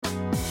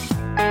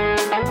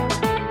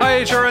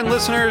HRN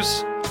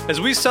listeners.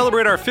 As we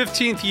celebrate our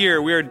 15th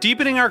year, we are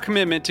deepening our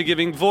commitment to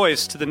giving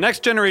voice to the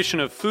next generation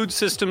of food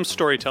systems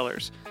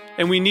storytellers,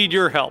 and we need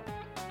your help.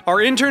 Our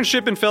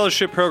internship and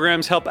fellowship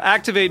programs help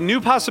activate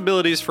new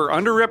possibilities for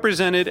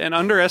underrepresented and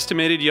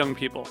underestimated young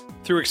people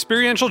through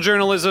experiential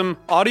journalism,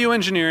 audio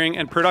engineering,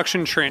 and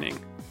production training.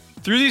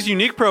 Through these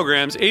unique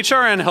programs,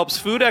 HRN helps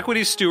food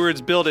equity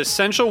stewards build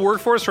essential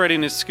workforce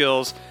readiness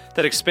skills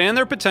that expand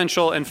their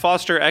potential and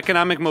foster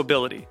economic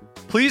mobility.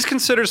 Please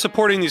consider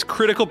supporting these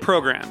critical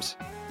programs.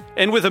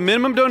 And with a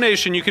minimum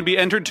donation, you can be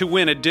entered to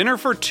win a dinner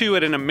for two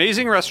at an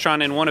amazing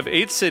restaurant in one of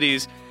 8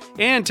 cities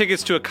and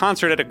tickets to a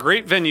concert at a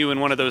great venue in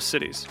one of those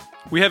cities.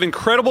 We have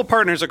incredible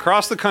partners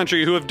across the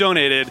country who have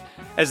donated,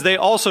 as they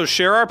also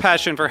share our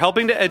passion for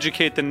helping to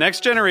educate the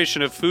next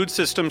generation of food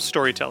systems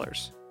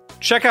storytellers.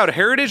 Check out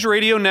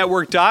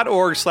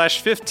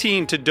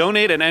heritageradionetwork.org/15 to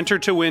donate and enter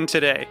to win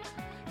today.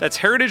 That's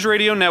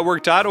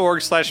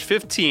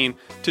heritageradionetwork.org/15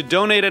 to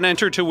donate and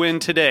enter to win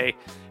today.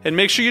 And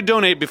make sure you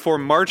donate before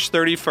March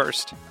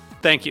 31st.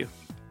 Thank you.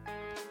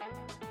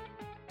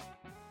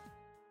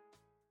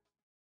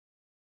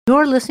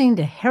 You're listening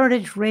to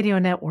Heritage Radio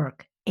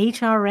Network.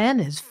 HRN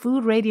is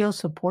food radio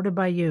supported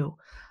by you.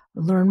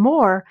 Learn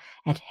more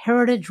at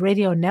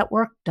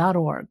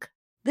heritageradionetwork.org.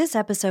 This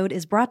episode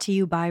is brought to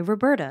you by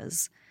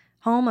Roberta's,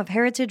 home of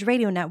Heritage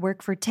Radio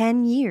Network for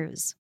 10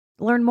 years.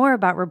 Learn more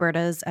about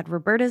Roberta's at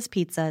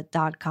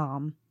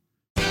robertaspizza.com.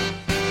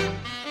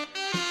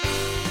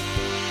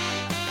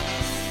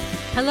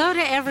 Hello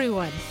to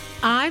everyone.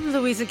 I'm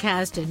Louisa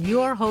Kasdan,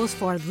 your host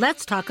for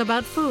Let's Talk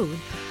About Food,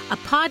 a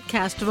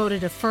podcast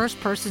devoted to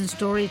first-person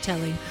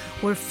storytelling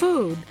where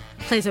food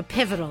plays a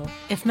pivotal,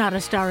 if not a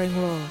starring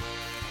role.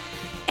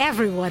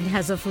 Everyone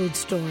has a food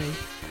story.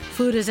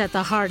 Food is at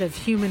the heart of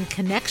human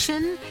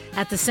connection,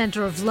 at the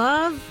center of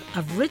love,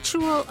 of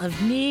ritual,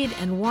 of need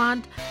and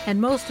want, and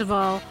most of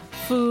all,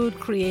 food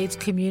creates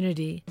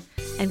community.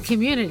 And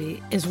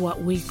community is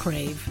what we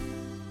crave.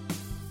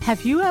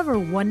 Have you ever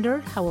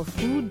wondered how a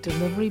food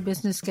delivery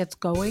business gets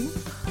going?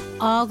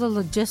 All the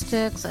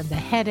logistics and the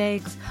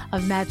headaches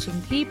of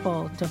matching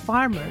people to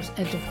farmers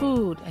and to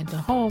food and to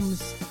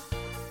homes.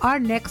 Our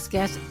next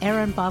guest,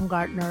 Erin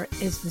Baumgartner,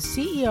 is the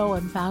CEO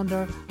and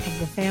founder of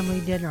The Family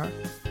Dinner.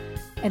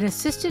 An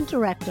assistant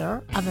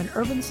director of an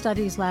urban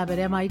studies lab at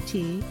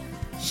MIT,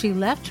 she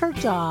left her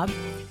job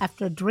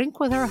after a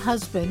drink with her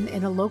husband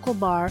in a local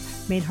bar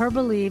made her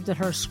believe that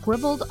her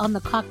scribbled on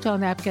the cocktail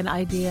napkin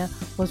idea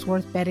was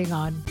worth betting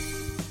on.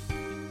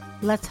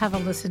 Let's have a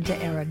listen to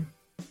Erin.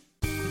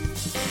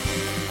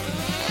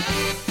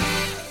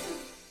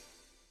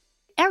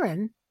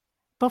 Erin,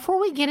 before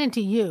we get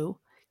into you,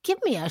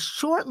 give me a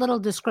short little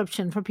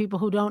description for people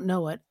who don't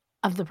know it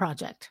of the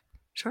project.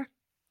 Sure.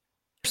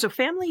 So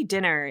Family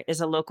Dinner is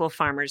a local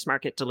farmers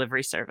market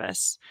delivery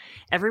service.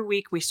 Every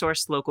week we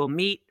source local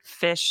meat,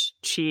 fish,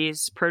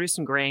 cheese, produce,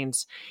 and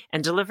grains,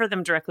 and deliver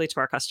them directly to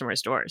our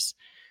customers' doors.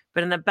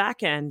 But in the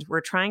back end,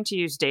 we're trying to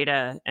use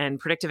data and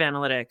predictive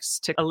analytics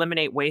to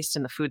eliminate waste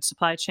in the food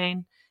supply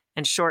chain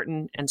and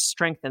shorten and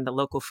strengthen the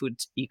local food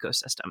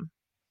ecosystem.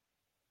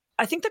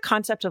 I think the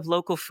concept of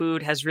local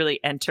food has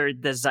really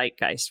entered the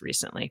zeitgeist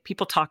recently.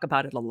 People talk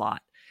about it a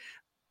lot.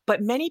 But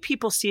many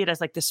people see it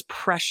as like this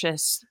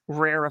precious,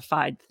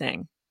 rarefied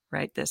thing,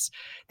 right?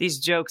 These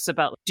jokes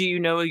about, do you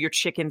know your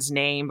chicken's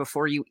name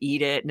before you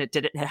eat it? And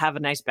did it have a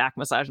nice back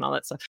massage and all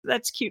that stuff?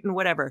 That's cute and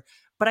whatever.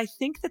 But I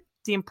think that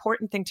the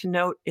important thing to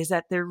note is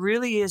that there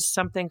really is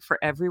something for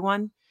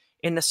everyone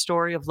in the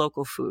story of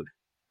local food.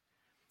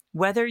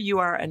 Whether you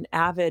are an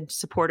avid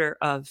supporter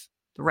of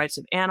the rights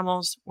of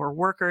animals or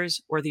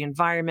workers or the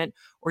environment,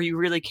 or you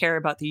really care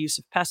about the use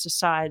of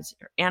pesticides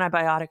or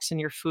antibiotics in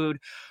your food,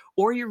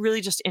 or you're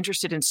really just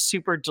interested in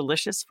super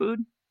delicious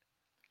food,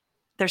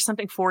 there's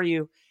something for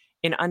you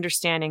in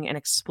understanding and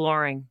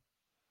exploring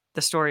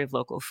the story of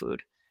local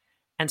food.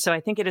 And so I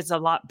think it is a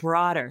lot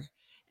broader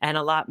and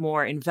a lot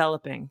more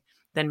enveloping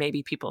than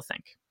maybe people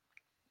think.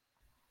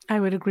 I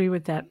would agree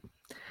with that.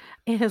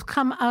 It has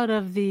come out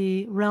of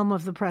the realm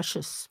of the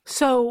precious.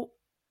 So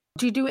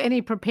do you do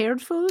any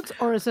prepared foods,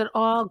 or is it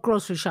all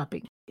grocery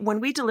shopping? When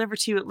we deliver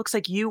to you, it looks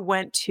like you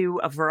went to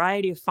a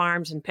variety of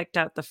farms and picked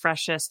out the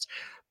freshest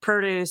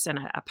produce and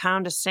a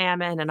pound of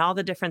salmon and all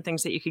the different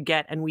things that you could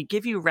get. And we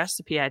give you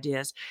recipe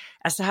ideas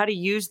as to how to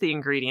use the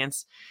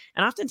ingredients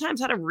and oftentimes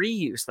how to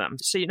reuse them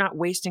so you're not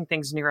wasting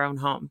things in your own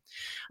home.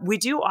 We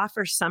do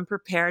offer some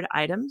prepared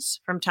items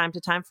from time to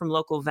time from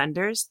local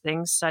vendors,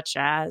 things such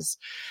as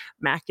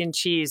mac and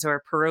cheese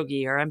or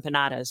pierogi or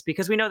empanadas,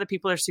 because we know that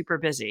people are super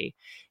busy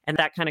and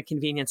that kind of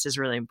convenience is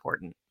really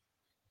important.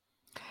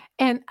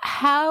 And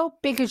how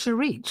big is your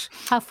reach?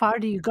 How far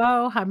do you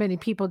go? How many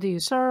people do you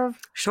serve?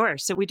 Sure.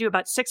 So we do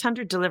about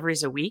 600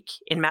 deliveries a week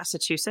in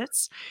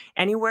Massachusetts,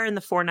 anywhere in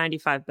the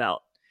 495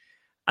 belt.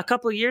 A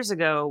couple of years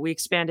ago, we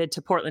expanded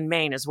to Portland,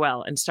 Maine as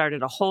well, and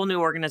started a whole new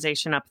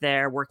organization up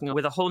there, working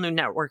with a whole new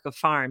network of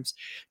farms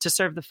to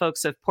serve the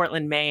folks of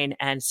Portland, Maine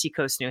and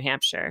Seacoast, New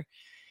Hampshire.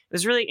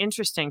 was really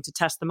interesting to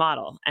test the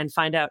model and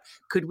find out,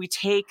 could we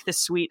take the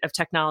suite of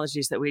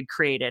technologies that we had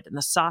created and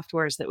the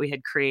softwares that we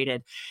had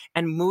created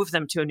and move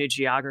them to a new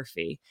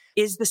geography?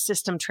 Is the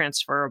system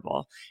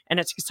transferable? And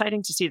it's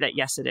exciting to see that,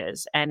 yes, it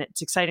is. And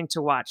it's exciting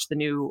to watch the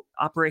new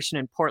operation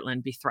in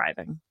Portland be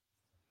thriving.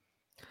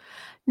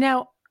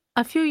 Now,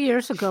 a few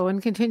years ago,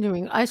 and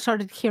continuing, I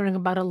started hearing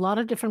about a lot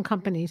of different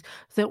companies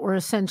that were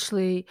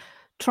essentially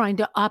trying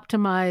to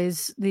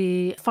optimize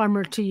the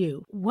farmer to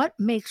you. What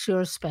makes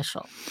yours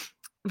special?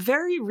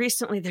 Very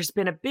recently, there's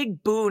been a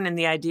big boon in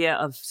the idea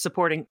of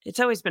supporting. It's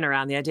always been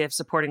around, the idea of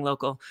supporting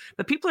local,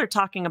 but people are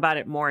talking about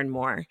it more and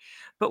more.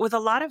 But with a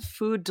lot of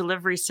food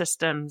delivery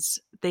systems,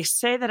 they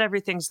say that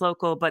everything's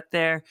local, but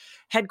their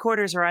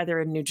headquarters are either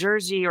in New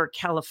Jersey or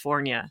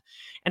California.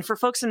 And for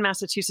folks in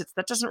Massachusetts,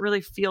 that doesn't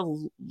really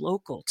feel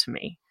local to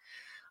me.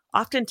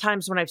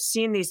 Oftentimes, when I've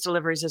seen these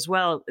deliveries as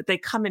well, they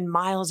come in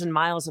miles and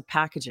miles of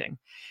packaging,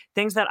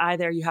 things that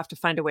either you have to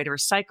find a way to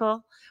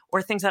recycle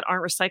or things that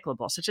aren't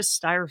recyclable, such as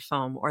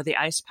styrofoam or the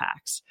ice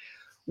packs.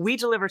 We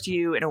deliver to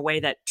you in a way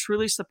that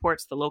truly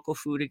supports the local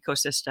food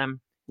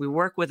ecosystem. We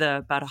work with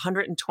about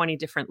 120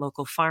 different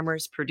local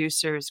farmers,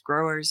 producers,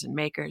 growers, and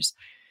makers.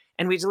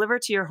 And we deliver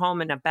to your home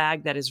in a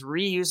bag that is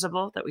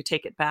reusable, that we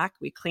take it back,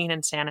 we clean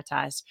and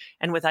sanitize,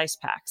 and with ice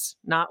packs,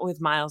 not with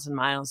miles and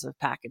miles of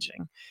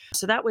packaging.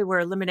 So that way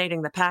we're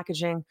eliminating the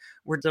packaging,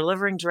 we're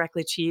delivering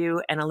directly to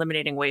you, and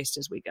eliminating waste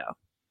as we go.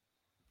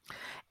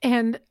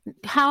 And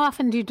how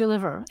often do you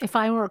deliver? If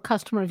I were a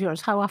customer of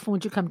yours, how often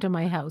would you come to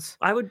my house?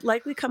 I would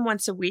likely come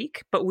once a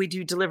week, but we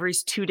do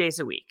deliveries 2 days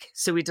a week.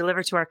 So we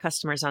deliver to our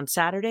customers on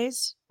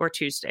Saturdays or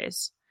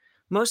Tuesdays.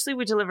 Mostly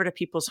we deliver to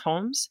people's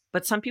homes,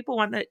 but some people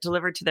want it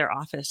delivered to their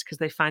office because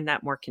they find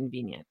that more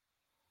convenient.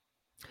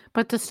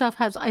 But the stuff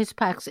has ice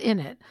packs in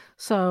it.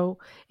 So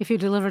if you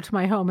deliver to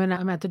my home and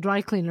I'm at the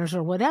dry cleaners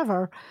or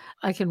whatever,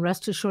 I can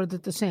rest assured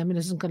that the salmon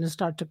isn't going to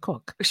start to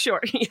cook. Sure,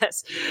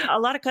 yes. A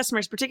lot of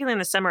customers, particularly in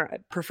the summer,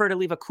 prefer to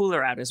leave a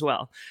cooler out as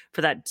well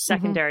for that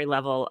secondary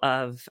level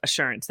of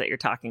assurance that you're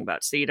talking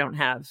about. So you don't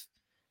have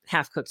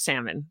half-cooked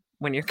salmon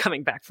when you're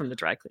coming back from the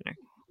dry cleaner.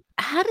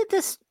 How did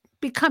this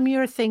become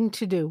your thing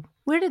to do?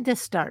 Where did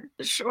this start?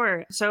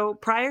 Sure. So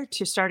prior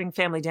to starting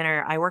Family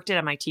Dinner, I worked at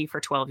MIT for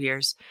 12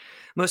 years,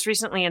 most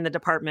recently in the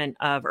Department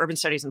of Urban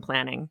Studies and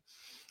Planning.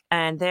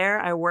 And there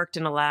I worked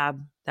in a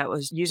lab that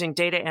was using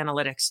data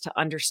analytics to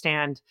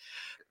understand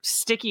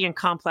sticky and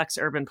complex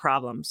urban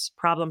problems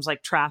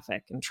like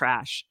traffic and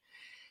trash.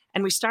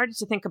 And we started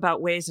to think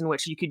about ways in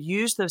which you could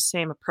use those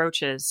same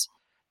approaches,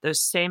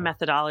 those same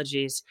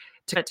methodologies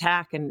to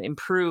attack and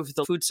improve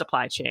the food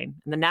supply chain.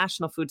 And the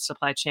national food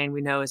supply chain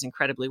we know is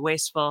incredibly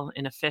wasteful,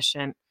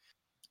 inefficient,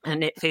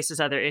 and it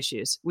faces other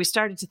issues. We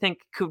started to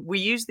think, could we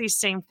use these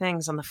same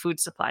things on the food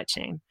supply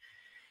chain?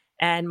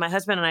 And my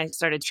husband and I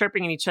started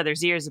chirping in each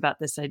other's ears about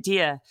this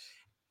idea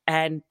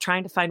and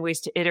trying to find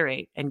ways to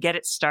iterate and get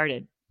it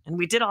started. And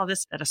we did all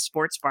this at a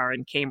sports bar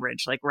in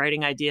Cambridge, like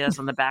writing ideas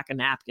on the back of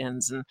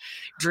napkins and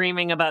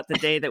dreaming about the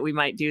day that we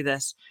might do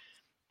this.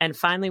 And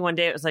finally, one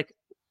day it was like,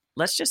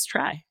 let's just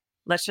try.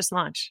 Let's just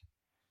launch.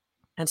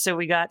 And so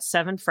we got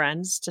 7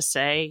 friends to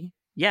say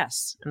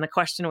yes. And the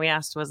question we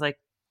asked was like,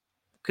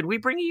 could we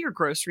bring you your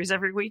groceries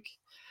every week?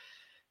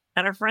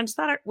 And our friends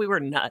thought we were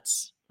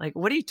nuts. Like,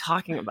 what are you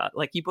talking about?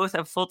 Like, you both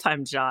have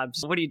full-time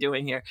jobs. What are you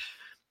doing here?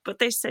 But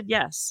they said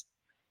yes.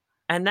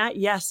 And that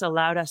yes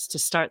allowed us to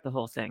start the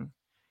whole thing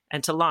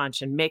and to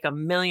launch and make a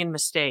million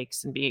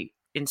mistakes and be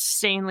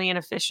insanely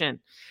inefficient,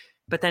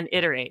 but then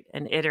iterate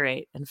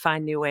and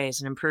find new ways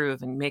and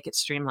improve and make it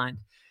streamlined.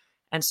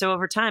 And so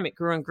over time, it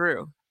grew and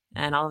grew.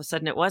 And all of a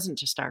sudden, it wasn't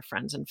just our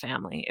friends and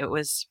family. It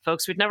was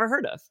folks we'd never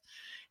heard of.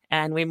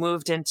 And we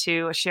moved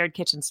into a shared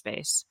kitchen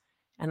space.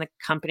 And the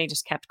company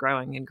just kept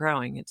growing and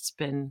growing. It's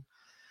been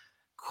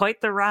quite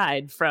the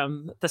ride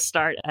from the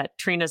start at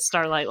Trina's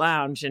Starlight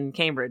Lounge in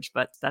Cambridge,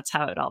 but that's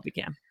how it all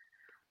began.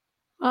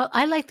 Well,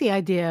 I like the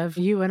idea of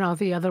you and all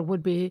the other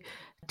would-be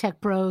tech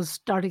bros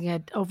starting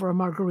at over a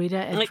margarita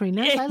at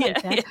Trina's. I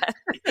like that. Yeah.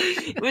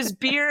 It was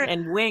beer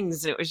and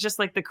wings. It was just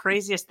like the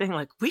craziest thing.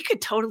 Like, we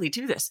could totally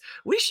do this.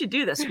 We should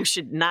do this. We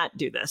should not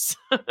do this.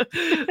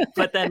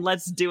 But then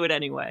let's do it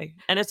anyway.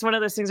 And it's one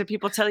of those things that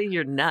people tell you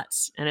you're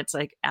nuts. And it's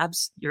like,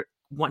 you're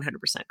 100%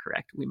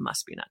 correct. We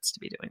must be nuts to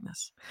be doing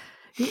this.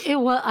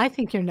 Well, I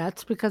think you're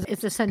nuts because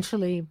it's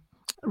essentially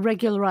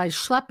regularized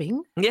schlepping.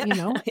 Yeah. You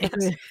know?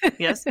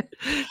 Yes.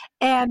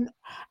 And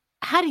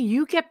how do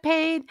you get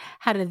paid?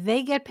 How do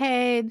they get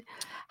paid?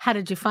 How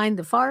did you find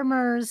the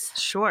farmers?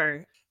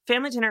 Sure.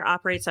 Family Dinner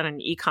operates on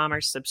an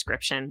e-commerce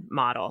subscription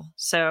model.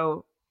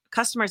 So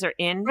customers are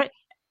in.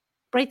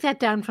 Break that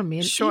down for me.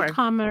 An Sure.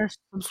 e-commerce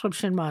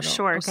subscription model.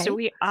 Sure. Okay. So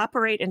we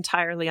operate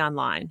entirely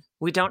online.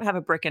 We don't have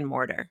a brick and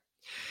mortar.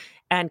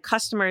 And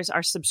customers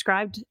are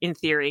subscribed, in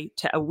theory,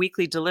 to a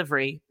weekly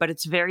delivery, but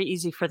it's very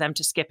easy for them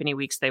to skip any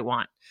weeks they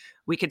want.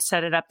 We could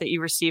set it up that you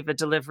receive a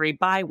delivery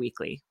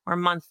bi-weekly or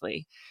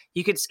monthly.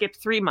 You could skip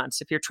 3 months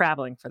if you're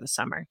traveling for the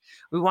summer.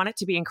 We want it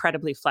to be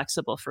incredibly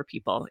flexible for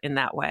people in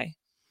that way.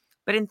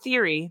 But in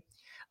theory,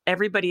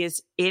 everybody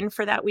is in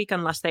for that week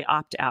unless they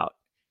opt out.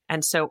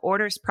 And so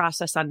orders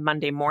process on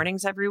Monday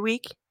mornings every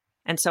week.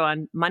 And so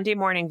on Monday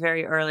morning,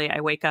 very early,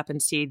 I wake up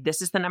and see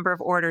this is the number of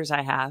orders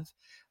I have.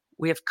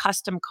 We have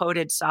custom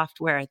coded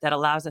software that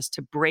allows us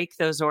to break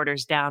those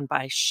orders down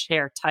by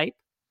share type,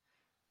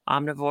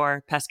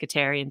 omnivore,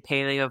 pescatarian,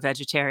 paleo,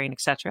 vegetarian,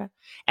 etc.,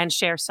 and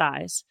share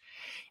size.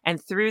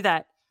 And through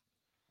that,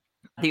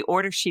 the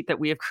order sheet that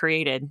we have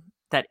created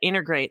that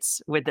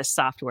integrates with this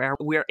software,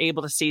 we're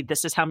able to see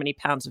this is how many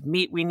pounds of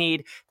meat we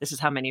need, this is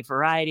how many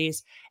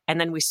varieties.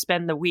 And then we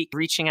spend the week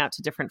reaching out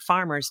to different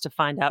farmers to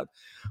find out,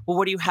 well,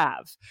 what do you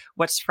have?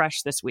 What's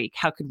fresh this week?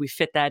 How could we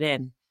fit that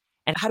in?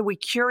 And how do we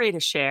curate a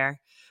share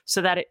so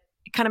that it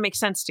kind of makes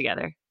sense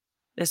together?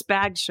 This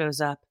bag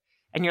shows up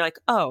and you're like,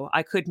 oh,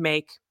 I could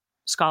make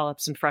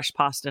scallops and fresh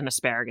pasta and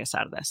asparagus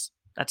out of this.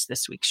 That's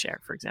this week's share,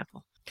 for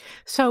example.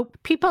 So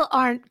people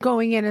aren't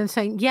going in and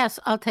saying, yes,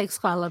 I'll take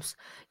scallops.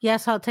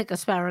 Yes, I'll take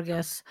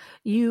asparagus.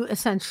 You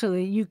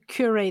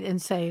curate and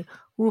say,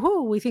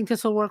 woohoo, we think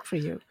this will work for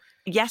you.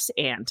 Yes.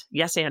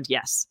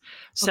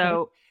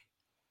 So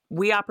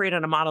we operate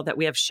on a model that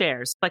we have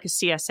shares, like a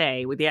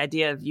CSA, with the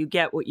idea of you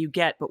get what you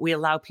get, but we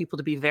allow people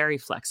to be very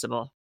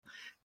flexible.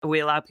 We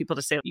allow people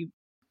to say,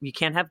 you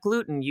can't have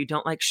gluten, you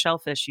don't like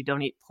shellfish, you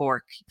don't eat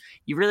pork,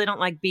 you really don't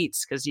like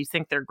beets because you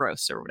think they're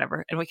gross or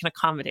whatever. And we can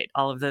accommodate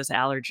all of those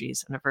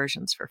allergies and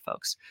aversions for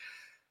folks.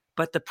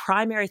 But the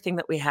primary thing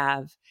that we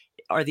have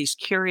are these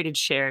curated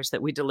shares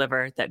that we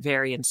deliver that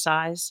vary in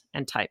size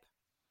and type.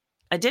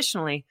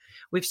 Additionally,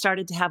 we've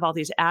started to have all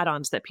these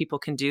add-ons that people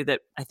can do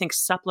that I think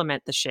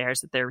supplement the shares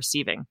that they're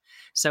receiving.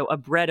 So a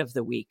bread of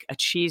the week, a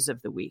cheese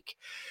of the week.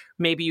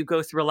 Maybe you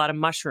go through a lot of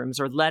mushrooms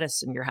or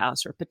lettuce in your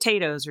house, or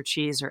potatoes or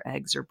cheese or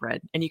eggs or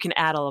bread, and you can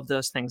add all of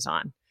those things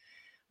on.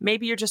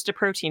 Maybe you're just a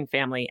protein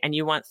family and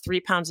you want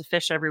 3 pounds of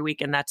fish every week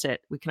and that's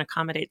it. We can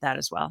accommodate that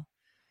as well.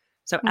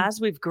 So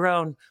as we've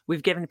grown,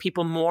 we've given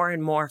people more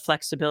and more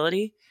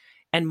flexibility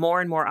and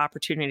more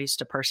opportunities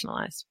to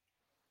personalize.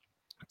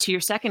 To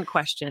your second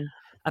question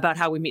about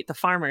how we meet the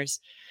farmers,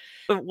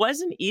 it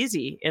wasn't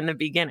easy in the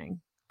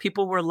beginning.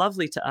 People were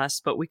lovely to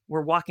us, but we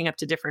were walking up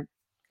to different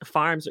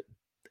farms,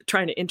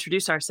 trying to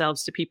introduce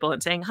ourselves to people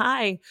and saying,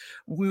 hi,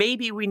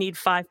 maybe we need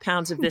 5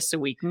 pounds of this a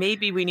week.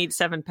 Maybe we need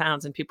 7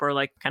 pounds. And people are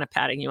like kind of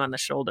patting you on the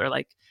shoulder,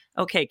 like,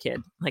 okay,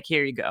 kid, like,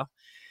 here you go.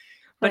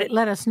 But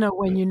let us know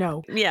when you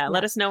know. Yeah,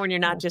 let us know when you're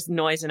not just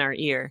noise in our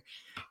ear.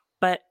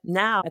 But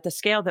now at the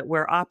scale that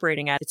we're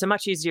operating at, it's a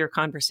much easier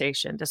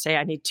conversation to say,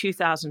 I need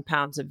 2,000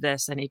 pounds of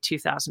this, I need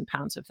 2,000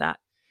 pounds of that.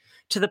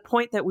 To the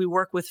point that we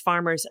work with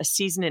farmers a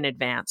season in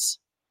advance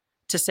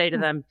to say to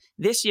them,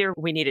 this year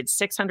we needed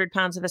 600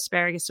 pounds of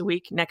asparagus a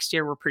week. Next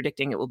year, we're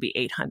predicting it will be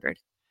 800.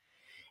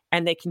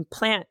 And they can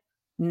plant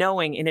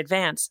knowing in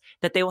advance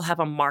that they will have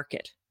a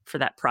market for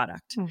that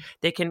product.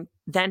 They can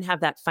then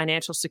have that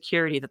financial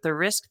security that the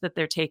risk that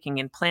they're taking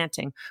in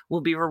planting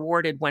will be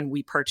rewarded when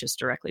we purchase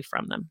directly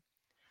from them.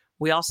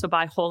 We also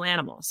buy whole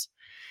animals.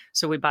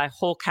 So we buy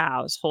whole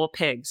cows, whole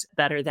pigs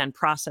that are then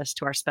processed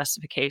to our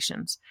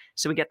specifications.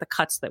 So we get the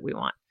cuts that we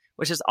want,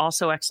 which is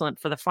also excellent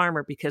for the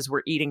farmer because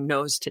we're eating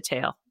nose to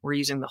tail. We're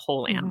using the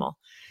whole animal,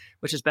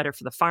 which is better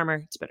for the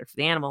farmer. It's better for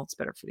the animal. It's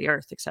better for the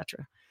earth,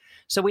 etc.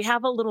 So we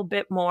have a little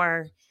bit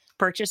more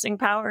purchasing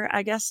power,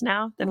 I guess,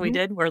 now than we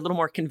did. We're a little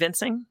more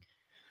convincing.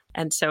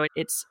 And so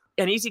it's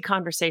an easy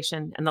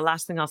conversation. And the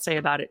last thing I'll say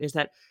about it is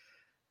that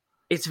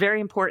it's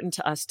very important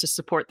to us to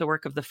support the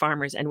work of the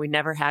farmers, and we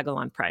never haggle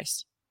on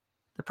price.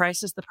 The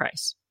price is the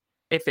price.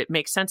 If it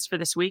makes sense for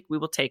this week, we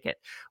will take it.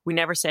 We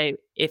never say,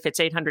 if it's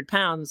 800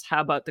 pounds,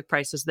 how about the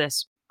price is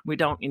this? We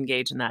don't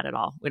engage in that at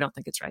all. We don't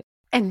think it's right.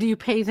 And do you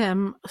pay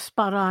them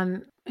spot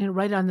on,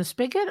 right on the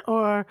spigot,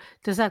 or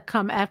does that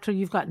come after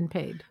you've gotten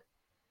paid?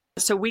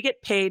 So we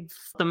get paid,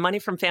 the money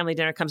from Family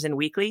Dinner comes in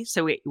weekly.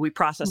 So we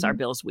process our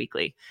bills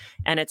weekly.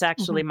 And it's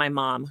actually my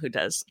mom who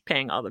does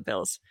paying all the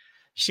bills.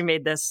 She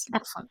made this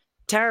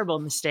terrible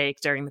mistake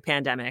during the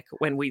pandemic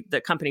when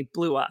the company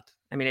blew up.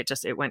 I mean,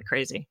 it went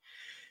crazy.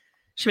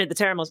 She made the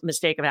terrible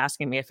mistake of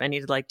asking me if I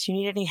needed, do you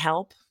need any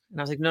help? And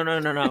I was like, no,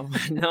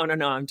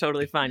 I'm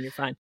totally fine. You're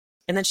fine.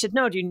 And then she said,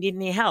 no, do you need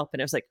any help?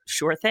 And I was like,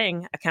 sure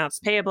thing. Accounts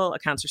payable,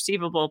 accounts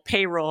receivable,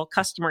 payroll,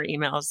 customer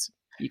emails,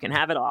 you can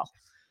have it all.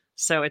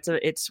 So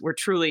we're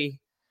truly,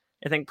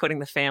 I think, putting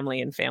the family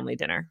in Family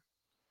Dinner,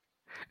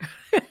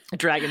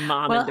 dragging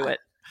mom into it.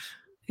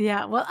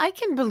 Yeah, well, I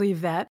can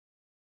believe that.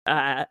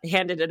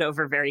 Handed it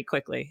over very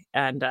quickly,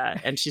 and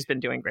she's been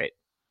doing great.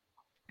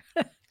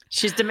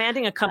 She's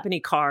demanding a company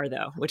car,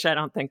 though, which I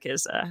don't think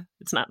it's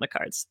not in the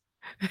cards.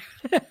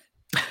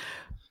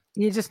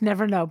 You just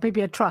never know.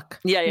 Maybe a truck.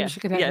 Yeah.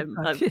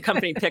 A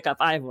company pickup.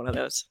 I have one of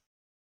those.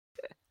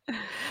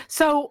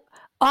 So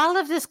all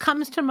of this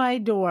comes to my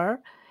door.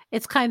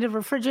 It's kind of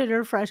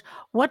refrigerator fresh.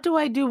 What do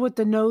I do with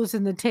the nose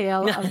and the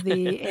tail of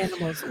the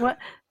animals? What?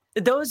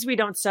 Those we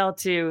don't sell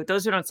to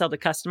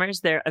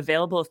customers. They're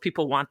available if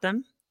people want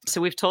them. So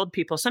we've told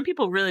people, some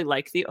people really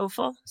like the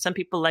offal. Some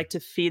people like to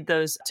feed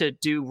those to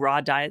do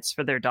raw diets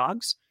for their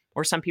dogs,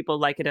 or some people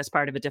like it as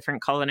part of a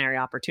different culinary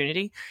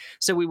opportunity.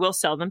 So we will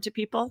sell them to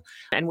people.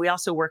 And we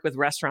also work with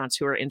restaurants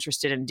who are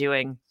interested in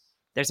doing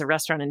There's a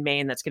restaurant in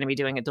Maine that's going to be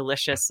doing a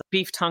delicious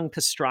beef tongue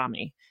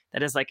pastrami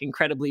that is like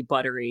incredibly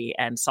buttery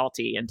and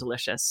salty and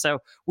delicious. So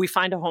we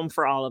find a home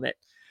for all of it.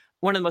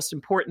 One of the most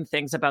important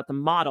things about the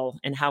model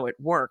and how it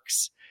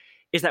works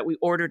is that we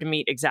order to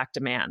meet exact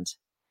demand.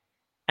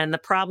 And the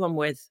problem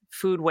with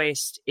food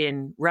waste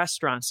in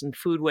restaurants and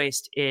food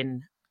waste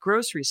in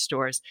grocery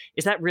stores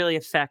is that really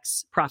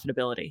affects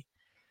profitability.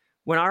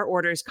 When our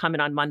orders come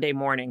in on Monday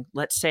morning,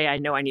 let's say I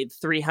know I need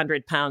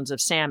 300 pounds of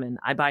salmon,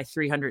 I buy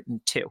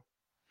 302.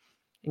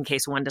 In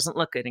case one doesn't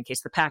look good, in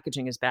case the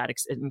packaging is bad,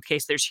 in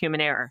case there's human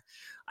error.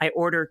 I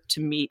order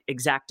to meet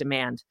exact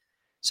demand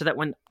so that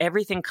when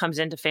everything comes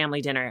into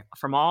family dinner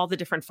from all the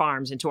different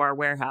farms into our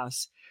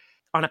warehouse,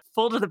 on a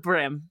full to the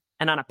brim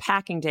and on a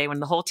packing day when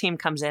the whole team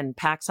comes in,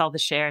 packs all the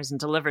shares and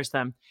delivers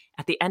them,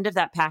 at the end of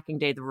that packing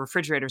day, the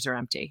refrigerators are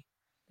empty.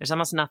 There's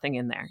almost nothing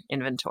in there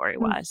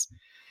inventory-wise.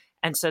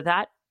 And so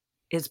that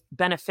is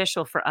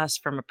beneficial for us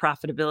from a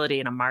profitability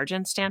and a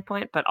margin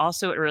standpoint, but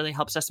also it really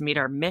helps us meet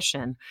our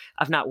mission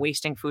of not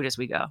wasting food as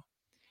we go.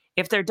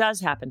 If there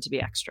does happen to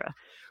be extra,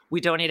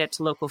 we donate it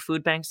to local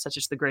food banks, such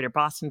as the Greater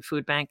Boston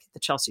Food Bank, the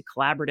Chelsea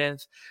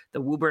Collaborative,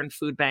 the Woburn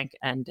Food Bank,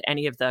 and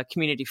any of the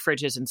community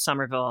fridges in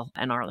Somerville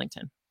and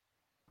Arlington.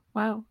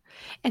 Wow.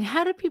 And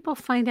how do people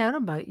find out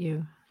about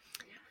you?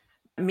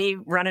 Me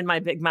running my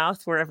big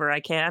mouth wherever I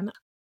can.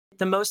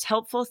 The most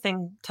helpful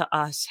thing to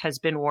us has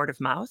been word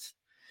of mouth.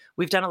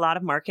 We've done a lot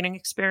of marketing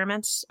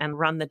experiments and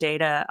run the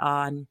data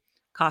on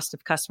cost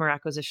of customer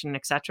acquisition,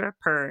 et cetera,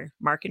 per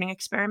marketing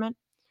experiment.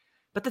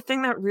 But the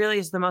thing that really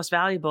is the most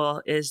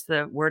valuable is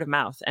the word of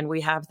mouth. And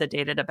we have the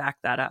data to back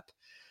that up.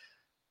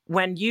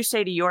 When you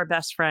say to your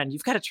best friend,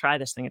 you've got to try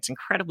this thing, it's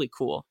incredibly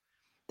cool.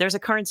 There's a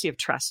currency of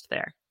trust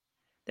there.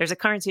 There's a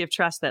currency of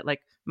trust that,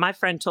 like, my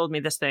friend told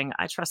me this thing,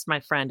 I trust my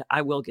friend,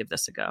 I will give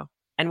this a go.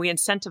 And we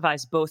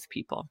incentivize both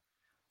people,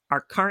 our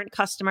current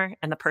customer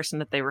and the person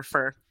that they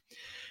refer.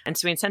 And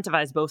so we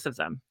incentivize both of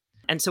them.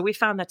 And so we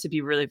found that to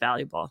be really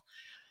valuable.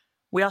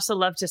 We also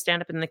love to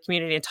stand up in the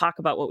community and talk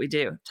about what we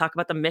do, talk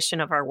about the mission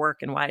of our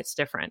work and why it's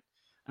different,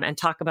 and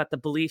talk about the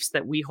beliefs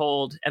that we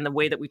hold and the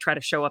way that we try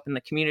to show up in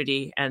the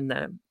community and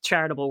the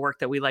charitable work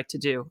that we like to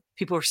do.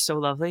 People are so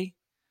lovely.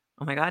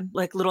 Oh my God,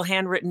 like little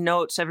handwritten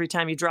notes every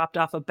time you dropped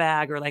off a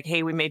bag, or like,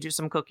 hey, we made you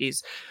some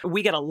cookies.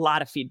 We get a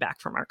lot of feedback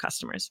from our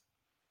customers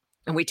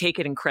and we take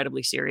it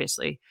incredibly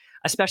seriously,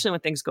 especially when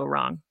things go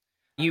wrong.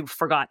 You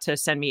forgot to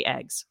send me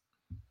eggs.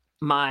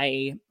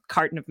 My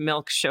carton of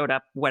milk showed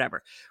up,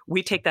 whatever.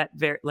 We take that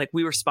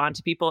we respond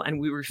to people and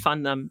we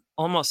refund them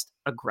almost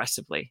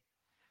aggressively.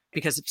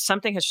 Because if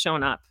something has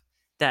shown up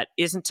that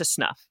isn't to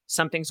snuff,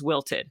 something's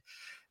wilted,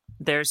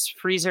 there's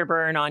freezer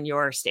burn on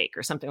your steak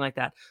or something like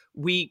that,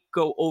 we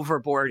go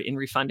overboard in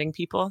refunding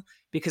people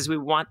because we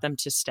want them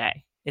to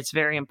stay. It's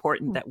very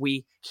important that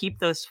we keep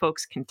those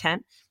folks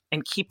content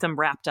and keep them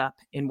wrapped up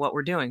in what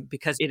we're doing,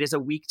 because it is a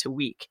week to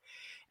week.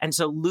 And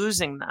so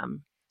losing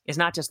them is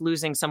not just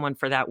losing someone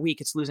for that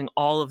week, it's losing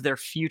all of their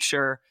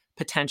future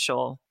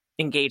potential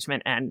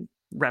engagement and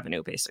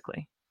revenue,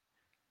 basically.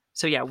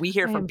 So yeah, we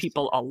hear from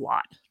people a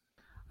lot.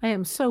 I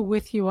am so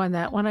with you on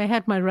that. When I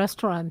had my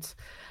restaurants,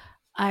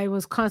 I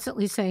was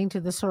constantly saying to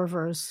the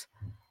servers,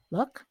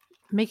 look,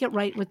 make it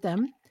right with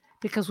them,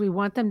 because we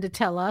want them to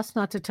tell us,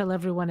 not to tell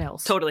everyone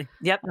else. Totally.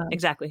 Yep,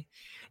 exactly.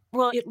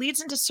 Well, it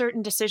leads into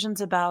certain decisions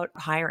about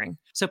hiring.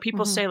 So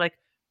people say, like,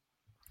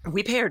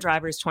 we pay our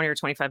drivers $20 or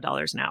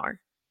 $25 an hour.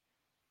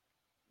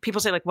 People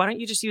say, like, why don't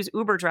you just use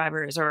Uber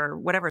drivers or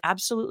whatever?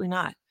 Absolutely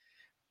not.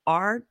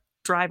 Our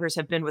drivers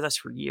have been with us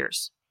for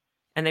years,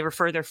 and they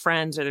refer their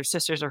friends or their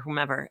sisters or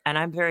whomever. And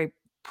I'm very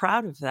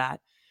proud of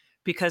that,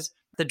 because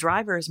the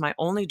driver is my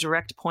only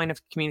direct point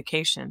of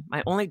communication,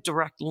 my only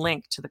direct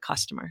link to the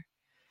customer.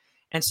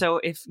 And so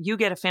if you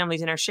get a family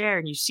dinner share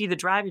and you see the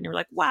driver and you're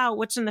like, wow,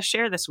 what's in the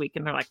share this week?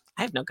 And they're like,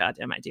 I have no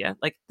goddamn idea.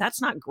 Like,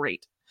 that's not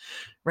great,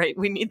 right?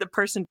 We need the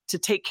person to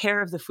take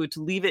care of the food,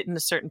 to leave it in a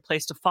certain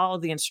place, to follow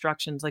the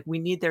instructions. Like, we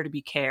need there to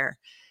be care.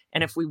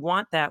 And if we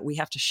want that, we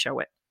have to show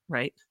it,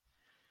 right?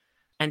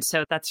 And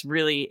so that's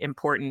really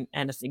important.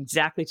 And it's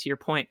exactly to your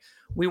point.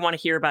 We want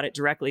to hear about it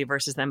directly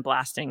versus them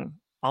blasting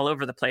all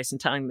over the place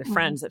and telling the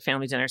friends that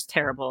family dinner is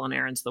terrible and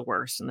Aaron's the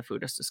worst and the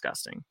food is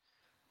disgusting.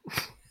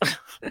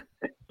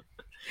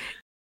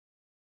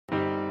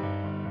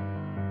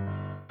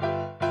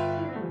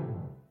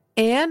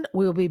 And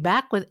we'll be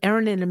back with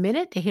Erin in a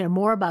minute to hear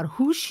more about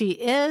who she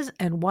is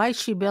and why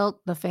she built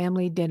the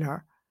family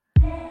dinner.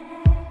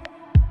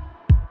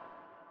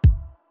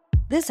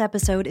 This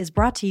episode is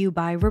brought to you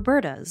by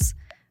Roberta's,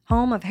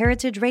 home of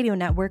Heritage Radio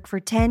Network for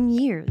 10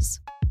 years.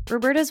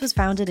 Roberta's was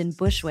founded in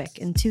Bushwick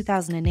in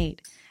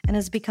 2008 and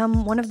has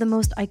become one of the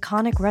most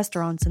iconic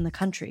restaurants in the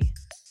country.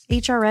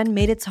 HRN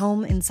made its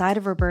home inside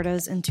of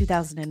Roberta's in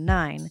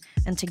 2009,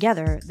 and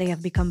together they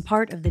have become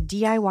part of the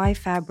DIY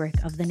fabric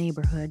of the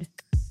neighborhood.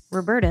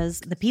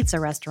 Roberta's, the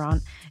pizza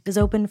restaurant, is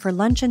open for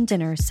lunch and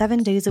dinner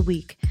 7 days a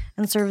week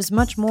and serves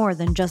much more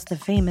than just the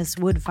famous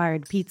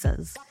wood-fired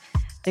pizzas.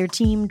 Their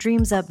team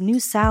dreams up new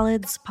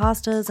salads,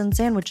 pastas, and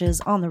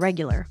sandwiches on the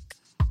regular.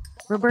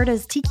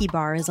 Roberta's Tiki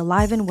Bar is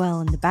alive and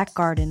well in the back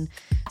garden,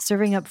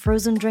 serving up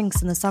frozen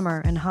drinks in the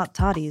summer and hot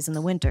toddies in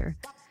the winter.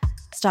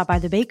 Stop by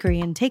the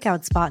bakery and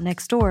takeout spot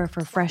next door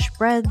for fresh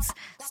breads,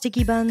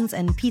 sticky buns,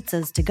 and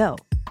pizzas to go.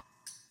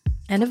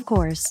 And of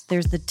course,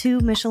 there's the 2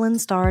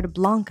 Michelin-starred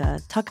Blanca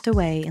tucked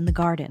away in the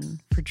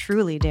garden for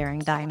truly daring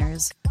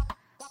diners.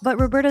 But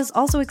Roberta's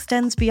also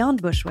extends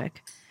beyond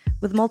Bushwick,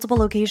 with multiple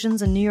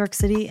locations in New York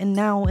City and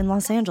now in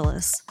Los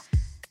Angeles.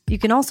 You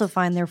can also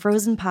find their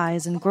frozen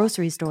pies in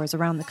grocery stores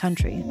around the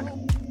country.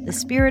 The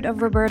spirit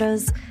of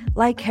Roberta's,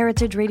 like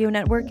Heritage Radio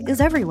Network,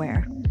 is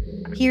everywhere.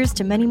 Here's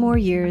to many more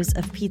years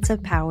of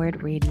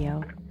pizza-powered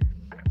radio.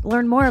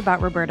 Learn more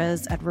about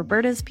Roberta's at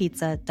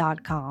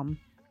robertaspizza.com.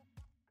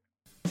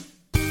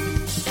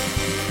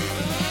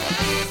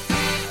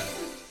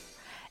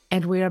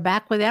 And we are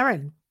back with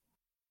Erin.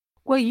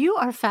 Well, you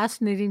are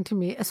fascinating to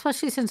me,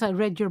 especially since I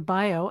read your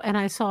bio and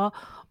I saw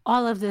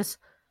all of this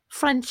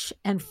French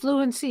and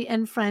fluency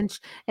in French,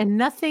 and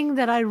nothing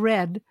that I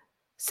read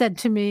said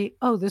to me,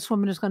 oh, this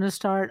woman is going to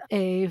start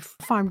a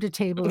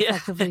farm-to-table,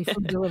 effectively,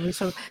 food delivery.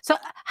 So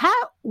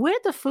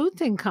where'd the food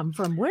thing come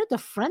from? Where'd the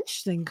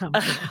French thing come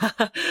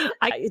from?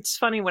 It's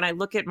funny, when I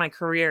look at my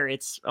career,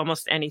 it's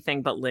almost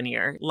anything but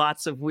linear.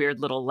 Lots of weird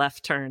little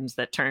left turns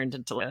that turned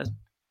into a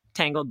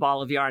tangled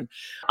ball of yarn.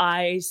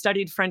 I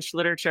studied French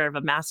literature. I have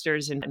a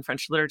master's in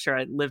French literature.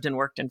 I lived and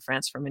worked in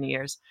France for many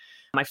years.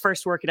 My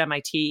first work at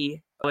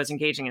MIT was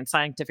engaging in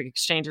scientific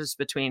exchanges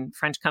between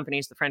French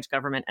companies, the French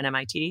government, and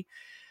MIT,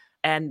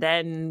 and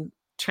then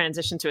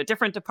transitioned to a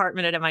different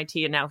department at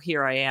MIT, and now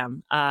here I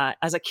am.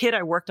 As a kid,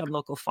 I worked on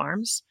local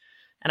farms,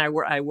 and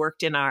I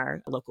worked in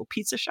our local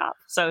pizza shop.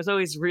 So I was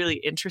always really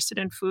interested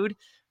in food,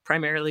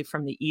 primarily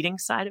from the eating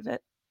side of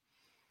it.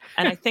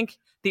 And I think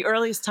the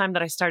earliest time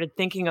that I started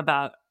thinking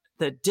about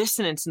the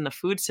dissonance in the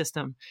food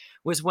system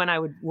was when I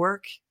would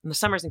work in the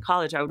summers in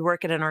college. I would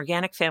work at an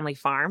organic family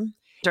farm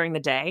during the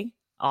day,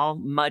 all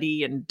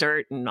muddy and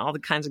dirt and all the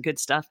kinds of good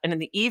stuff. And in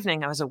the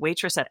evening, I was a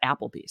waitress at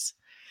Applebee's.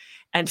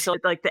 And so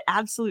like the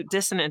absolute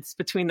dissonance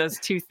between those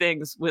two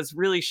things was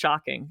really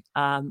shocking.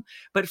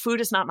 But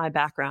food is not my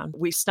background.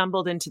 We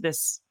stumbled into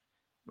this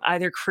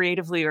either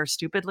creatively or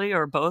stupidly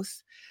or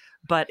both,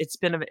 but it's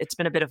been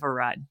a bit of a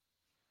ride.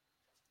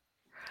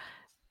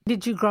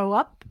 Did you grow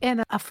up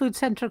in a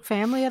food-centric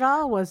family at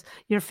all? Was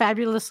your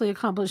fabulously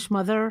accomplished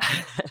mother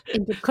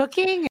into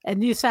cooking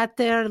and you sat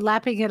there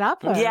lapping it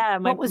up? Yeah,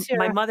 my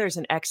mother's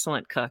an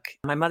excellent cook.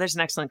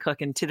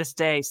 And to this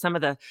day, some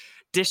of the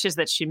dishes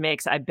that she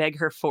makes, I beg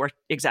her for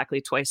exactly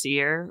twice a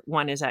year.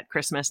 One is at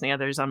Christmas and the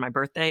other is on my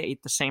birthday. I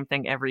eat the same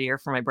thing every year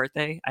for my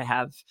birthday. I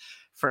have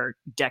for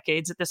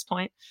decades at this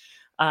point.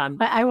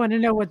 I want to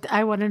know what that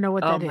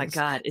is. Oh my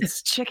God.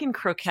 It's chicken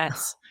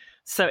croquettes.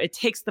 So it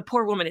takes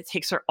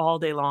her all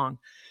day long.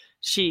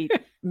 She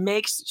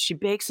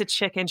bakes a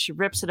chicken, she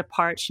rips it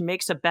apart, she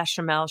makes a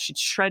bechamel, she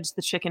shreds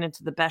the chicken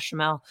into the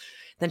bechamel,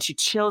 then she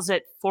chills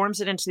it,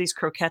 forms it into these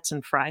croquettes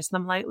and fries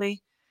them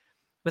lightly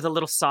with a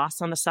little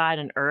sauce on the side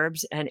and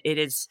herbs. And it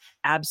is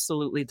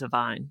absolutely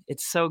divine.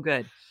 It's so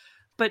good.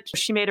 But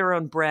she made her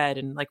own bread,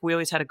 and like we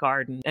always had a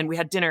garden, and we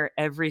had dinner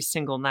every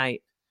single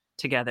night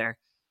together,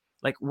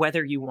 like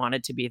whether you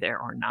wanted to be there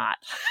or not.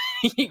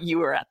 You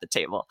were at the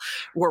table,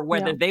 or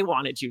whether they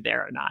wanted you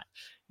there or not,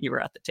 you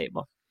were at the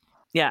table.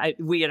 Yeah,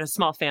 we had a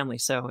small family,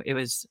 so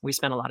we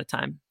spent a lot of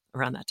time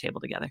around that table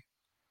together.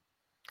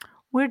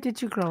 Where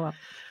did you grow up?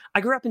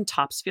 I grew up in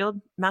Topsfield,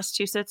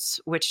 Massachusetts,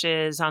 which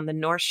is on the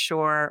North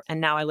Shore,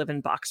 and now I live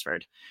in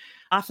Boxford,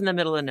 off in the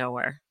middle of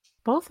nowhere.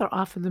 Both are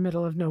off in the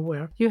middle of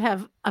nowhere. You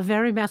have a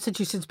very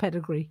Massachusetts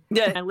pedigree.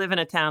 Yeah, I live in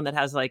a town that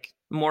has like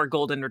more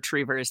golden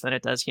retrievers than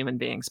it does human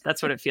beings.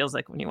 That's what it feels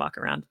like when you walk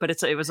around. But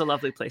it was a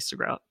lovely place to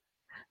grow up.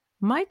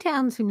 My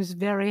town seems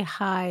very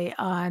high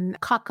on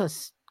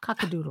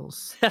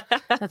cockadoodles.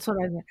 That's what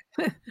I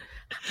meant.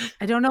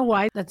 I don't know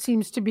why. That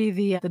seems to be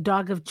the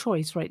dog of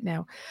choice right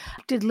now.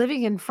 Did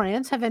living in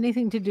France have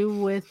anything to do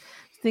with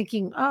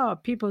thinking, oh,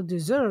 people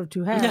deserve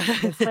to have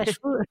the fresh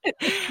food?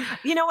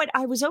 You know what?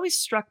 I was always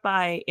struck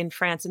by in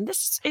France, and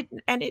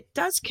it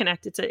does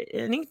connect. It's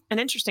an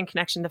interesting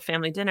connection to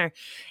family dinner,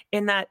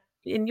 in that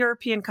in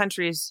European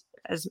countries,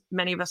 as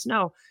many of us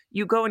know,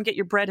 you go and get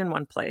your bread in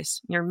one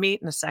place, your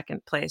meat in a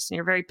second place, and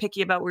you're very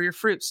picky about where your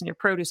fruits and your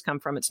produce come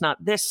from. It's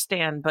not this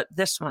stand, but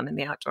this one in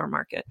the outdoor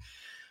market.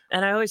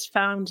 And I always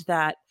found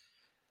that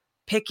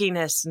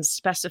pickiness and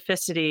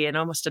specificity and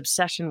almost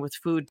obsession with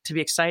food to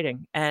be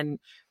exciting. And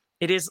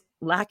it is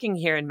lacking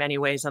here in many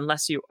ways,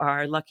 unless you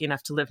are lucky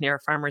enough to live near a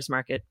farmer's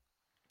market,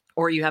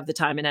 or you have the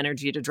time and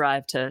energy to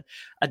drive to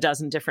a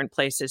dozen different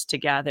places to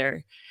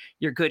gather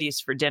your goodies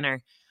for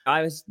dinner.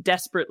 I was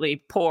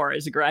desperately poor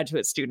as a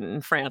graduate student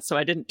in France, so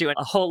I didn't do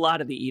a whole lot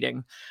of the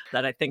eating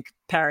that I think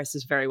Paris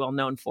is very well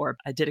known for.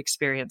 I did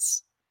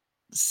experience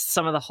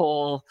some of the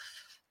whole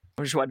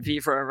joie de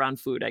vivre around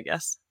food, I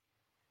guess.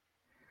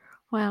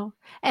 Wow.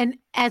 And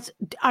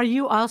are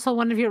you also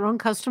one of your own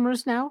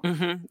customers now?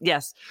 Mm-hmm.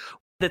 Yes.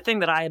 The thing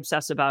that I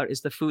obsess about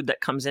is the food that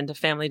comes into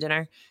family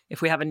dinner.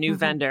 If we have a new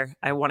vendor,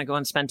 I want to go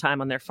and spend time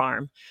on their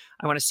farm.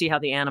 I want to see how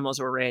the animals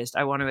were raised.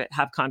 I want to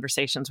have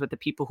conversations with the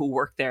people who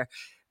work there,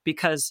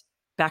 because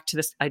back to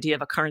this idea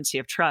of a currency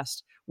of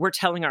trust, we're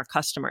telling our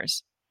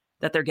customers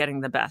that they're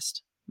getting the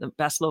best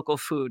local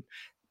food,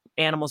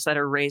 animals that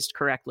are raised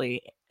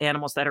correctly,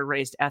 animals that are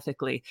raised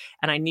ethically.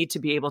 And I need to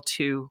be able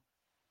to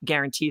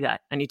guarantee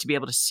that. I need to be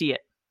able to see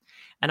it.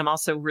 And I'm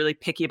also really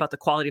picky about the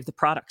quality of the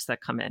products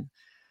that come in.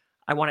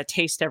 I want to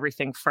taste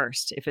everything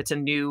first. If it's a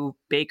new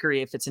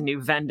bakery, if it's a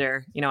new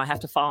vendor, I have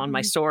to fall on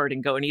my sword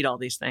and go and eat all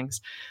these things.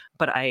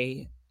 But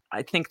I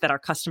think that our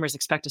customers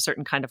expect a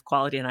certain kind of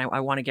quality, and I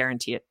want to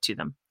guarantee it to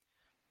them.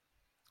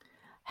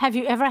 Have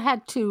you ever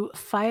had to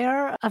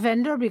fire a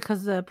vendor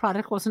because the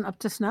product wasn't up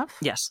to snuff?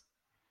 Yes.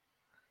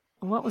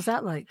 What was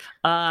that like?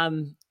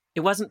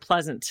 It wasn't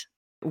pleasant.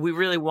 We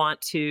really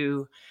want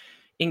to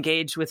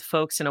engage with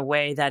folks in a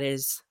way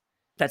that's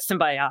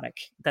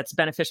symbiotic, that's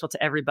beneficial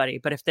to everybody.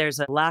 But if there's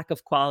a lack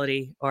of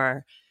quality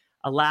or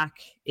a lack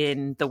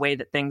in the way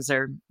that things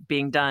are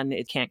being done,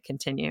 it can't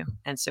continue.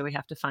 And so we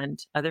have to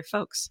find other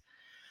folks.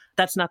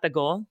 That's not the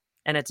goal,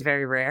 and it's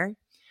very rare,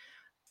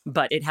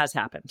 but it has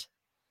happened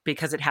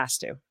because it has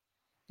to.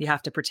 You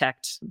have to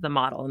protect the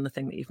model and the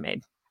thing that you've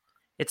made.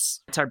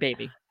 It's our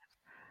baby.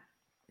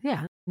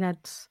 Yeah,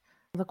 that's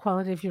the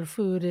quality of your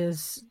food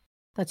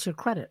that's your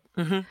credit.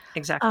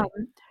 Exactly.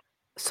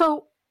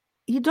 So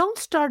you don't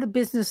start a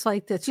business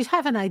like this. You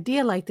have an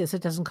idea like this.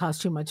 It doesn't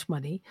cost you much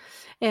money.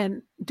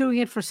 And doing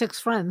it for 6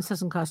 friends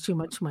doesn't cost you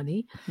much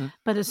money.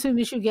 But as soon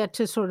as you get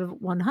to sort of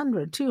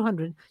 100,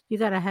 200, you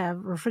got to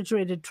have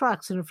refrigerated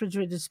trucks and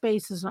refrigerated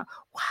spaces.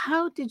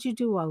 How did you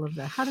do all of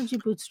that? How did you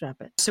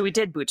bootstrap it? So we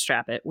did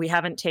bootstrap it. We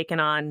haven't taken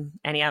on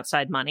any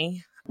outside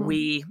money.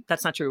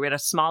 That's not true. We had a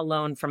small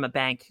loan from a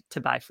bank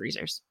to buy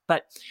freezers,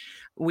 but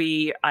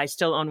I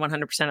still own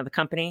 100% of the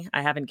company.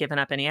 I haven't given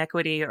up any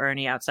equity or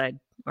any outside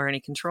or any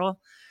control.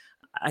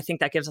 I think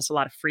that gives us a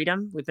lot of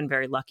freedom. We've been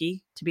very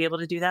lucky to be able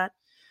to do that.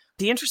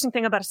 The interesting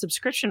thing about a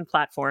subscription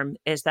platform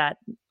is that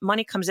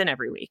money comes in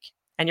every week,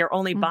 and you're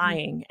only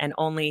buying and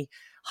only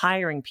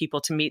hiring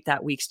people to meet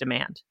that week's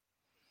demand.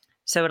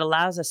 So it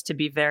allows us to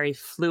be very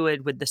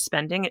fluid with the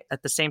spending,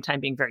 at the same time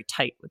being very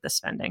tight with the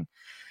spending.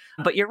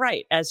 But you're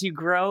right. As you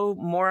grow,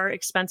 more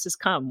expenses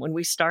come. When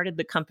we started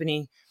the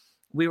company,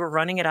 we were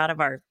running it out of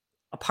our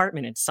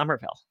apartment in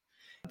Somerville.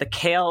 The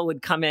kale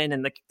would come in,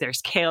 and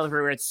there's kale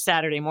everywhere. It's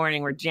Saturday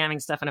morning. We're jamming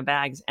stuff in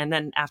bags. And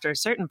then after a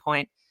certain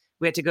point,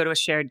 we had to go to a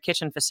shared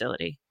kitchen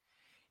facility.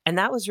 And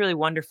that was really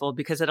wonderful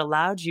because it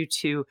allowed you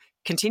to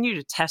continue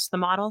to test the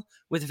model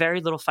with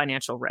very little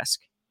financial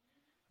risk,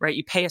 right?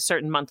 You pay a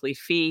certain monthly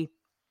fee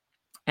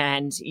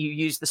and you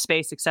use the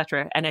space, et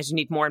cetera. And as you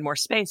need more and more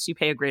space, you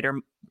pay a greater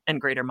and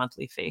greater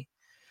monthly fee.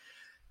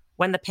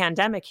 When the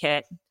pandemic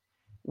hit,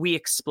 we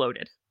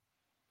exploded.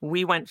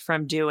 We went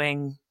from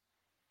doing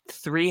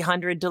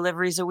 300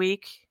 deliveries a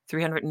week,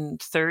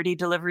 330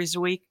 deliveries a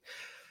week,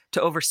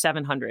 to over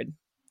 700.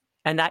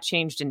 And that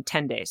changed in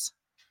 10 days.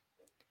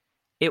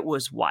 It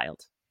was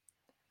wild.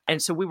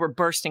 And so we were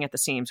bursting at the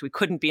seams. We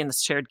couldn't be in the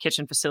shared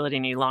kitchen facility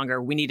any longer.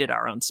 We needed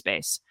our own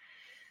space.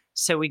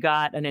 So we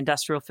got an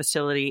industrial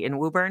facility in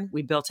Woburn.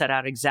 We built it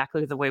out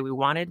exactly the way we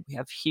wanted. We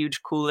have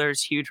huge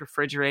coolers, huge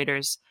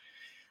refrigerators,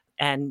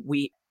 and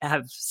we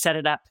have set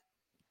it up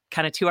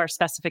kind of to our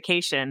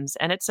specifications.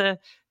 And it's a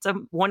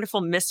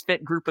wonderful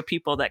misfit group of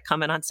people that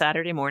come in on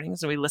Saturday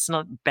mornings, and we listen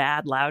to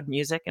bad, loud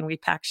music, and we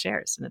pack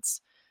shares. And it's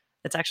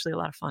actually a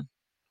lot of fun.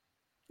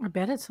 I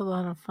bet it's a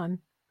lot of fun.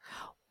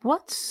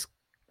 What's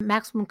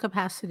maximum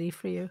capacity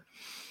for you?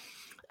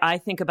 I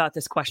think about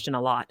this question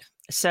a lot.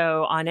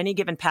 So on any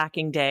given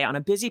packing day, on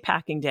a busy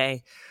packing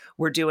day,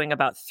 we're doing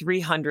about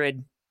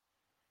 300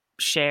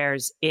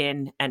 shares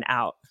in and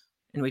out.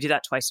 And we do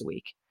that twice a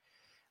week.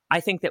 I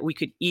think that we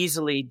could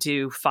easily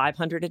do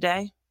 500 a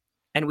day,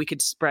 and we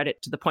could spread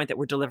it to the point that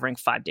we're delivering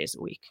 5 days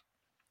a week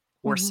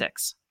or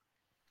 6.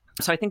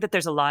 So I think that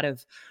there's a lot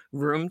of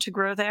room to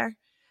grow there.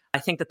 I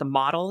think that the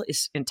model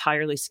is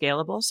entirely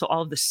scalable. So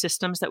all of the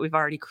systems that we've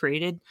already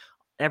created,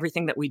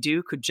 everything that we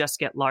do could just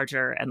get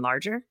larger and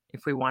larger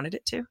if we wanted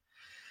it to.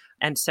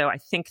 And so I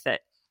think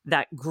that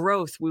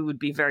growth we would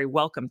be very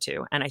welcome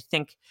to. And I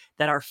think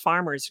that our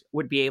farmers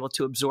would be able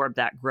to absorb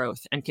that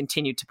growth and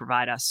continue to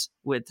provide us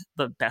with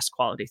the best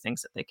quality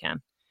things that they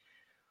can.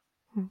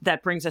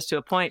 That brings us to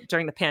a point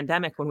during the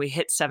pandemic when we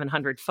hit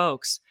 700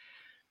 folks,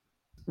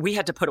 we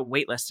had to put a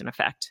wait list in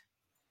effect.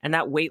 And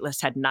that wait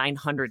list had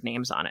 900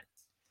 names on it,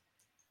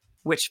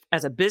 which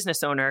as a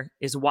business owner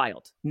is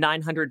wild.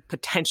 900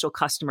 potential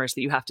customers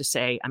that you have to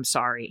say, I'm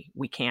sorry,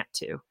 we can't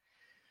to.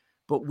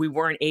 But we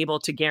weren't able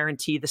to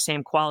guarantee the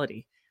same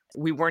quality.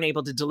 We weren't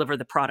able to deliver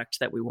the product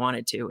that we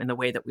wanted to in the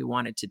way that we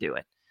wanted to do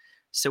it.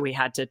 So we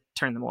had to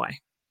turn them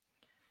away.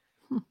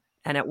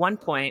 And at one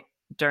point,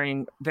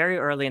 very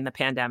early in the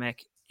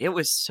pandemic, it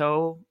was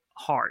so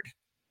hard.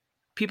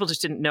 People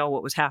just didn't know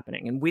what was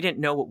happening, and we didn't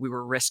know what we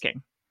were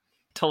risking.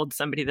 Told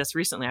somebody this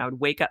recently. I would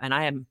wake up, and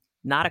I am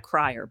not a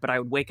crier, but I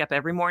would wake up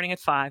every morning at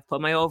 5,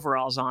 put my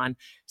overalls on,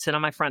 sit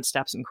on my front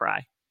steps and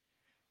cry.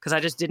 Because I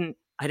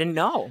didn't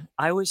know.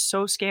 I was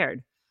so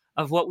scared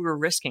of what we were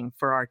risking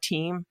for our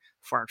team,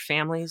 for our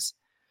families.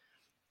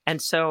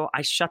 And so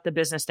I shut the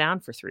business down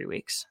for 3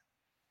 weeks.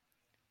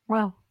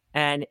 Wow.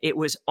 And it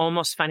was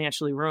almost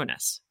financially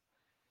ruinous.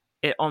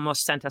 It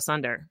almost sent us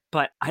under,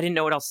 but I didn't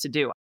know what else to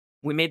do.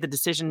 We made the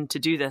decision to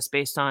do this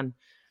based on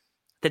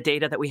the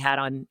data that we had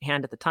on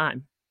hand at the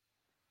time.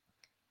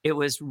 It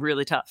was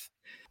really tough.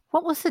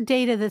 What was the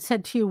data that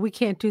said to you, we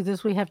can't do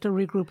this, we have to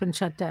regroup and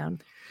shut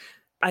down?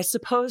 I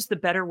suppose the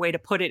better way to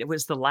put it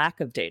was the lack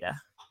of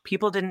data.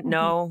 People didn't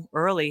know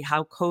early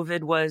how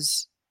COVID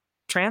was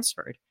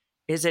transferred.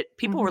 Is it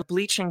people were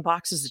bleaching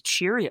boxes of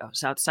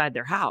Cheerios outside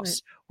their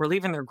house, were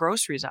leaving their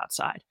groceries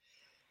outside.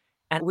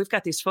 And we've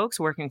got these folks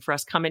working for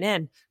us coming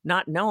in,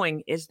 not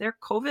knowing, is there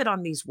COVID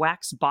on these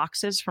wax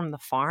boxes from the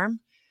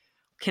farm?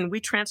 Can we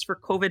transfer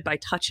COVID by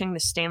touching the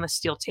stainless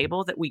steel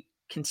table that we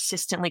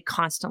consistently,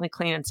 constantly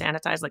clean and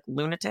sanitize like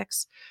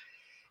lunatics?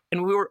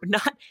 And we were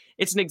not,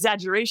 it's an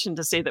exaggeration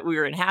to say that we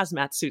were in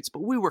hazmat suits,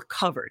 but we were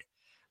covered.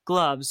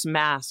 Gloves,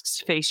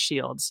 masks, face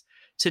shields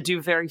to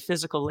do very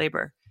physical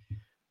labor.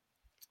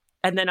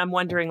 And then I'm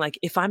wondering, like,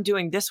 if I'm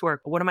doing this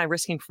work, what am I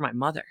risking for my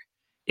mother?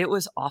 It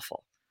was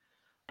awful.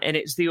 And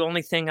it's the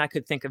only thing I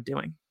could think of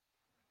doing.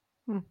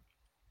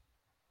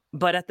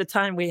 But at the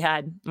time we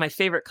had my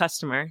favorite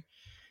customer.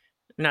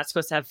 I'm not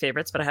supposed to have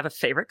favorites, but I have a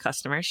favorite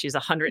customer. She's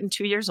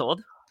 102 years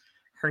old.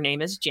 Her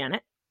name is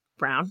Janet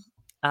Brown.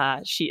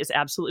 She is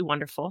absolutely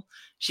wonderful.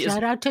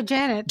 Shout out to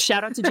Janet.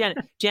 Shout out to Janet.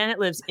 Janet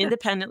lives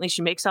independently.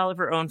 She makes all of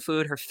her own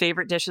food. Her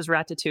favorite dish is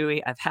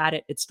ratatouille. I've had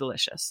it. It's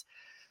delicious.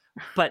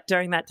 But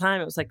during that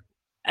time, it was like,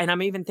 and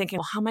I'm even thinking,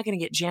 well, how am I going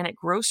to get Janet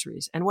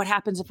groceries? And what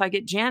happens if I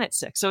get Janet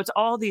sick? So it's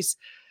all these,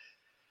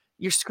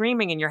 you're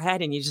screaming in your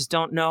head and you just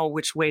don't know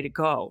which way to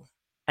go.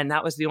 And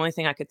that was the only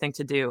thing I could think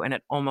to do. And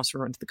it almost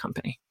ruined the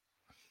company.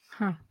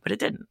 But it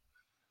didn't.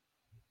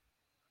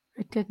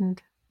 It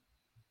didn't.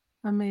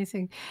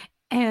 Amazing.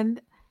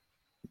 And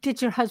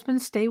did your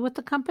husband stay with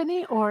the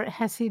company, or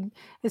is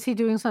he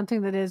doing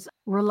something that is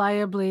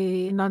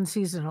reliably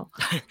non-seasonal?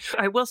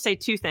 I will say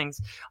two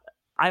things.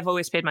 I've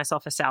always paid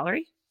myself a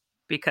salary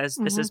because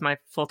this is my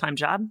full-time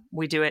job.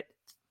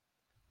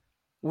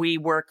 We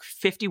work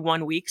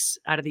 51 weeks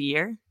out of the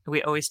year.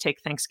 We always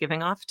take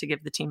Thanksgiving off to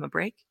give the team a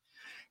break.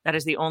 That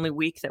is the only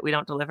week that we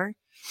don't deliver.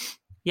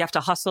 You have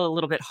to hustle a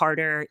little bit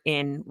harder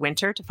in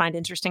winter to find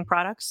interesting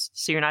products.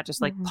 So you're not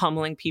just like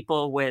pummeling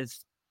people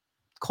with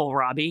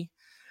kohlrabi,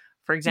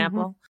 for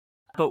example.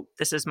 But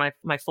this is my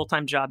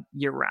full-time job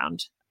year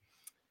round.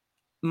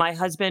 My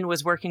husband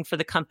was working for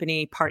the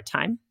company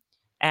part-time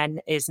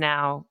and is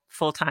now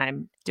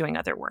full-time doing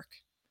other work.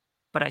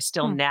 But I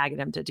still nag at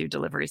him to do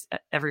deliveries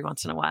every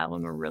once in a while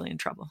when we're really in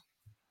trouble.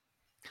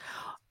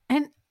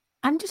 And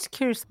I'm just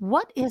curious,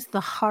 what is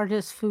the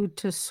hardest food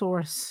to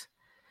source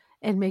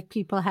and make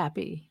people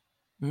happy?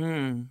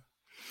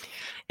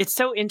 It's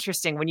so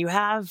interesting. When you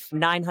have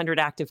 900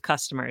 active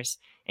customers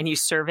and you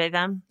survey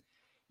them,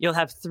 you'll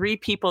have 3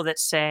 people that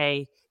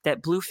say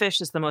that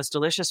bluefish is the most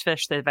delicious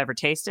fish they've ever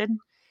tasted,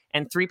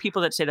 and 3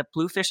 people that say that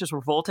bluefish is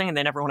revolting and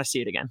they never want to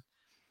see it again.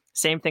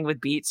 Same thing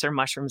with beets or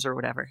mushrooms or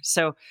whatever.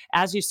 So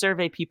as you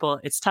survey people,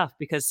 it's tough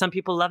because some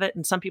people love it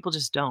and some people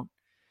just don't,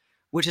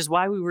 which is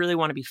why we really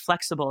want to be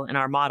flexible in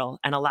our model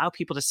and allow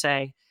people to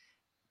say,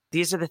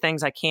 these are the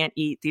things I can't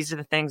eat. These are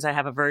the things I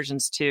have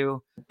aversions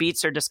to.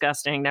 Beets are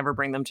disgusting. Never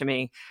bring them to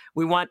me.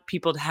 We want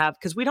people to have,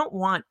 because we don't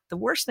want, the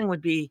worst thing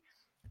would be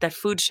that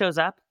food shows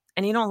up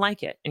and you don't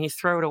like it and you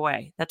throw it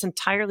away. That's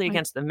entirely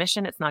against the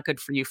mission. It's not good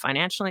for you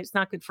financially. It's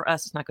not good for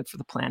us. It's not good for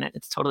the planet.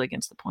 It's totally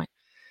against the point.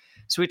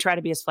 So we try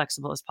to be as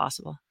flexible as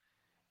possible.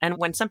 And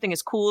when something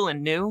is cool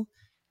and new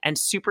and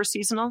super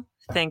seasonal,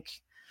 think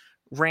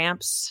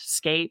ramps,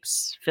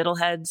 scapes,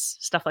 fiddleheads,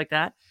 stuff like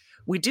that,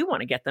 we do want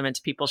to get them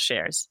into people's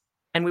shares.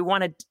 And we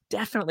want to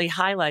definitely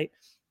highlight,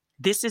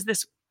 this is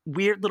this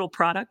weird little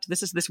product.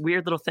 This is this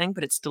weird little thing,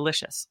 but it's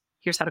delicious.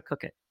 Here's how to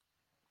cook it.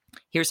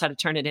 Here's how to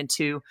turn it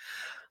into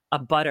a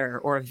butter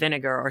or a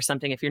vinegar or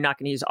something if you're not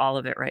going to use all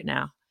of it right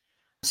now.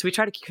 So we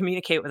try to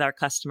communicate with our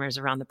customers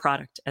around the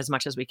product as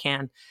much as we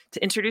can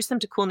to introduce them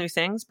to cool new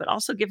things, but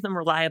also give them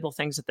reliable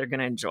things that they're going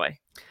to enjoy.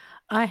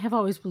 I have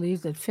always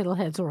believed that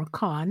fiddleheads are a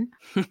con.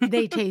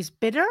 They taste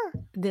bitter,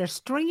 they're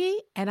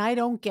stringy, and I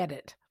don't get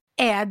it.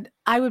 And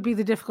I would be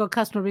the difficult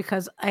customer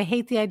because I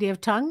hate the idea of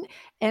tongue.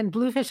 And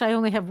bluefish, I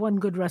only have one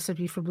good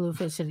recipe for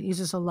bluefish, and it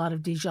uses a lot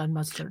of Dijon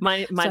mustard.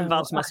 Mine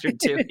involves mustard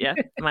too. Yeah,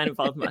 mine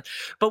involves mustard.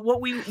 But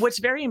what's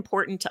very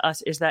important to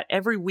us is that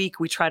every week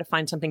we try to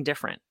find something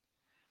different,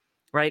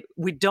 right?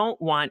 We don't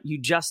want you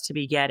just to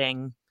be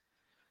getting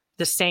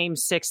the same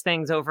 6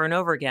 things over and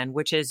over again,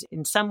 which is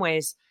in some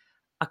ways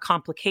a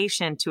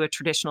complication to a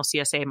traditional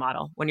CSA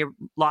model. When you're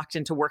locked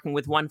into working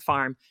with one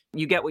farm,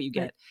 you get what you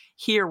get. Right.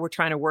 Here, we're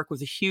trying to work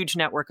with a huge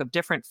network of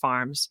different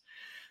farms.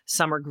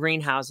 Some are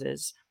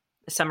greenhouses.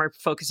 Some are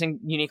focusing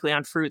uniquely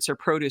on fruits or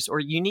produce or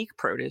unique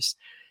produce.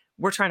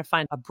 We're trying to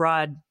find a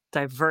broad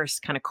diverse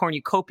kind of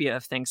cornucopia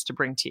of things to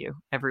bring to you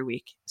every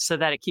week so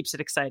that it keeps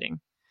it exciting.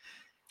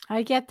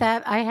 I get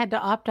that. I had to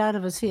opt out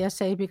of a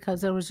CSA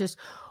because there was just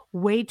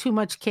way too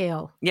much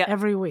kale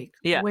every week.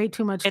 Yeah. Way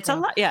too much It's kale.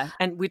 a lot. Yeah.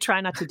 And we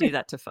try not to do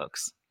that to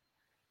folks.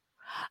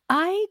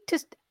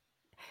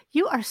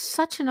 You are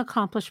such an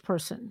accomplished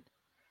person.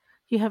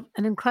 You have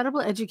an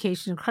incredible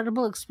education,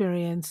 incredible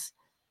experience.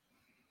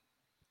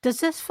 Does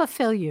this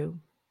fulfill you?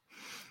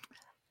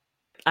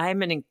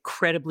 I'm an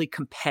incredibly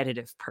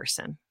competitive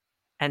person.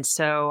 And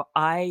so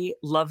I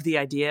love the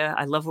idea.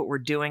 I love what we're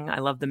doing. I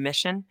love the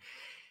mission.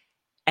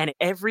 And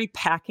every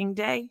packing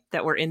day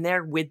that we're in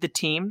there with the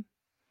team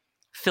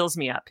fills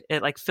me up.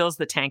 It like fills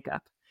the tank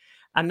up.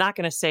 I'm not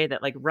going to say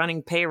that like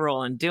running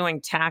payroll and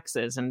doing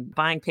taxes and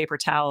buying paper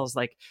towels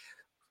like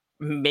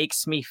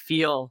makes me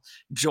feel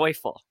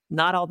joyful.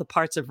 Not all the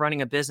parts of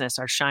running a business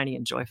are shiny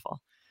and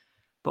joyful.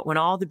 But when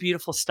all the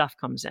beautiful stuff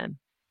comes in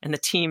and the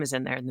team is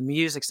in there and the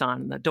music's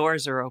on and the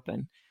doors are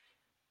open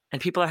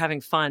and people are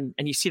having fun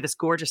and you see this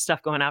gorgeous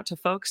stuff going out to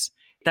folks,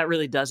 that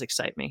really does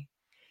excite me.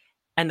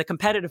 And the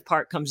competitive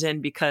part comes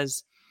in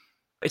because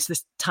it's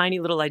this tiny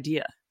little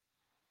idea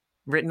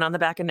written on the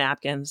back of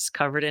napkins,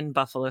 covered in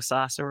buffalo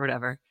sauce or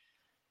whatever.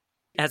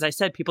 As I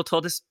said, people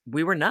told us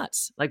we were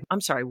nuts. Like,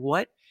 I'm sorry,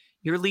 what?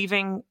 You're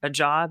leaving a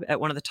job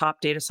at one of the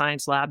top data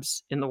science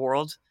labs in the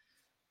world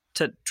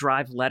to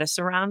drive lettuce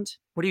around?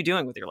 What are you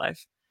doing with your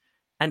life?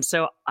 And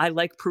so I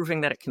like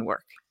proving that it can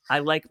work. I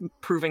like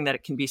proving that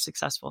it can be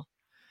successful.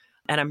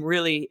 And I'm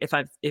really, if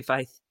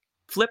I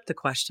flip the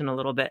question a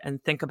little bit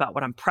and think about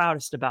what I'm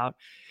proudest about,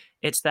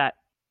 it's that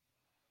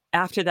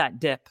after that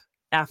dip,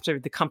 after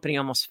the company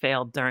almost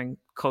failed during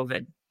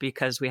COVID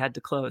because we had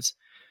to close,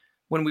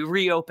 when we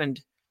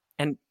reopened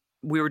and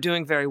we were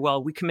doing very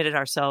well, we committed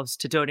ourselves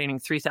to donating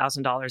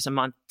 $3,000 a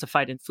month to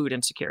fight food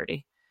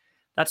insecurity.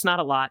 That's not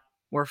a lot.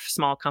 We're a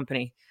small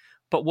company.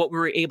 But what we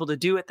were able to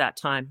do at that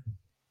time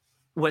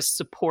was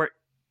support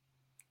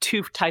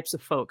two types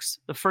of folks.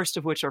 The first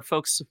of which are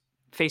folks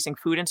facing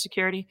food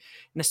insecurity.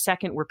 And the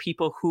second were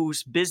people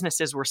whose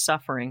businesses were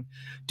suffering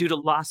due to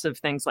loss of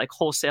things like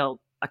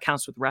wholesale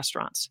accounts with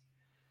restaurants.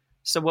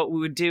 So what we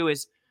would do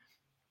is,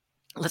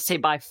 let's say,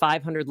 buy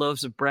 500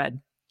 loaves of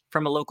bread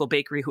from a local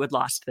bakery who had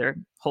lost their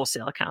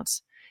wholesale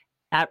accounts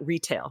at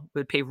retail. We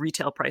would pay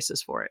retail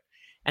prices for it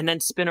and then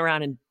spin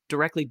around and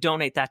directly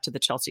donate that to the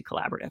Chelsea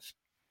Collaborative.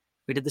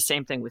 We did the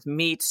same thing with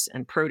meats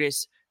and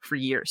produce for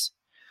years.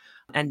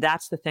 And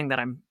that's the thing that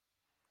I'm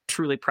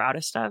truly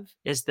proudest of,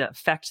 is the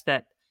effect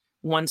that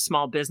one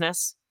small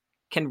business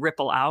can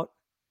ripple out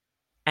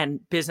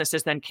and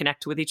businesses then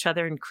connect with each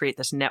other and create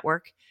this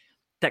network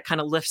that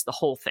kind of lifts the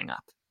whole thing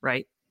up,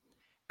 right?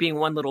 Being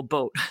one little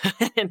boat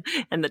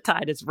and the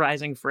tide is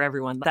rising for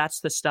everyone. That's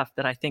the stuff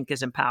that I think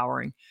is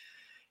empowering.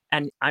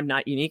 And I'm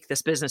not unique.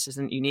 This business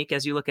isn't unique.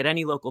 As you look at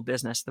any local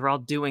business, they're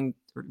all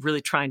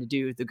really trying to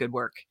do the good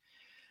work.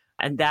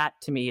 And that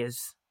to me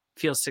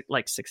feels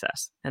like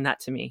success. And that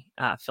to me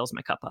fills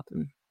my cup up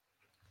and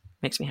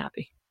makes me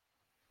happy.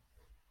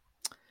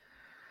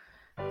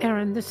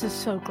 Erin, this is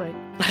so great.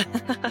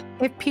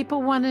 If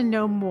people want to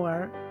know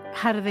more,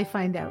 how do they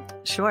find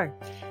out? Sure.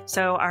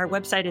 So our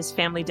website is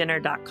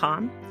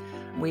familydinner.com.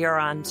 We are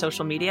on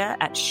social media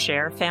at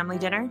Share Family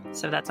Dinner.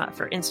 So that's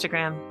for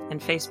Instagram and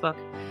Facebook.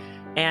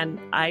 And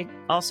I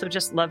also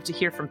just love to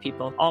hear from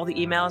people. All the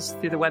emails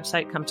through the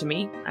website come to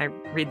me. I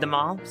read them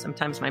all.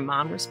 Sometimes my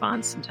mom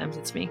responds. Sometimes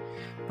it's me.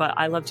 But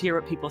I love to hear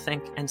what people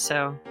think. And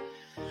so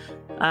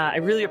I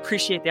really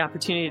appreciate the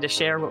opportunity to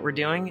share what we're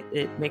doing.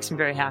 It makes me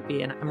very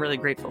happy, and I'm really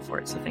grateful for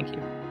it. So thank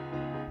you.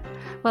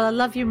 Well, I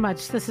love you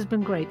much. This has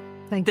been great.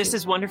 Thank you. This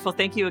is wonderful.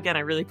 Thank you again.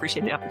 I really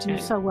appreciate the opportunity.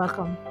 You're so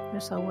welcome.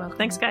 You're so welcome.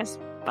 Thanks, guys.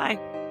 Bye.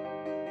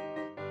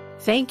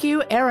 Thank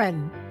you,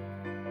 Erin.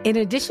 In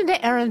addition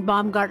to Erin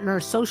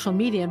Baumgartner's social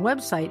media and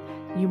website,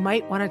 you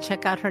might want to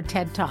check out her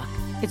TED Talk.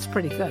 It's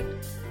pretty good.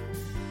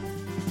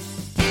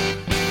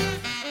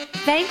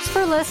 Thanks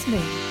for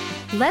listening.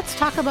 Let's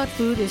Talk About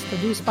Food is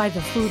produced by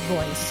The Food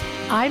Voice.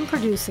 I'm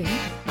producing,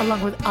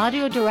 along with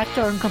audio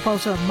director and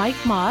composer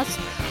Mike Moss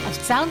of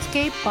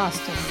Soundscape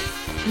Boston.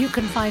 You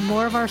can find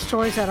more of our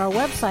stories at our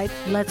website,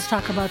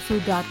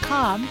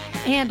 letstalkaboutfood.com,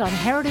 and on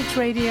Heritage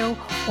Radio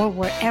or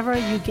wherever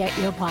you get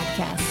your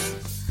podcasts.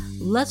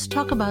 Let's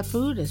Talk About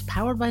Food is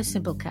powered by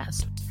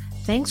Simplecast.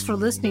 Thanks for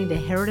listening to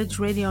Heritage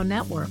Radio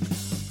Network,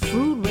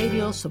 food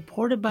radio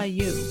supported by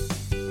you.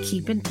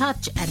 Keep in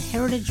touch at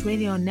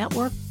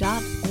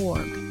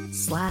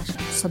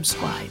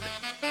heritageradionetwork.org/subscribe.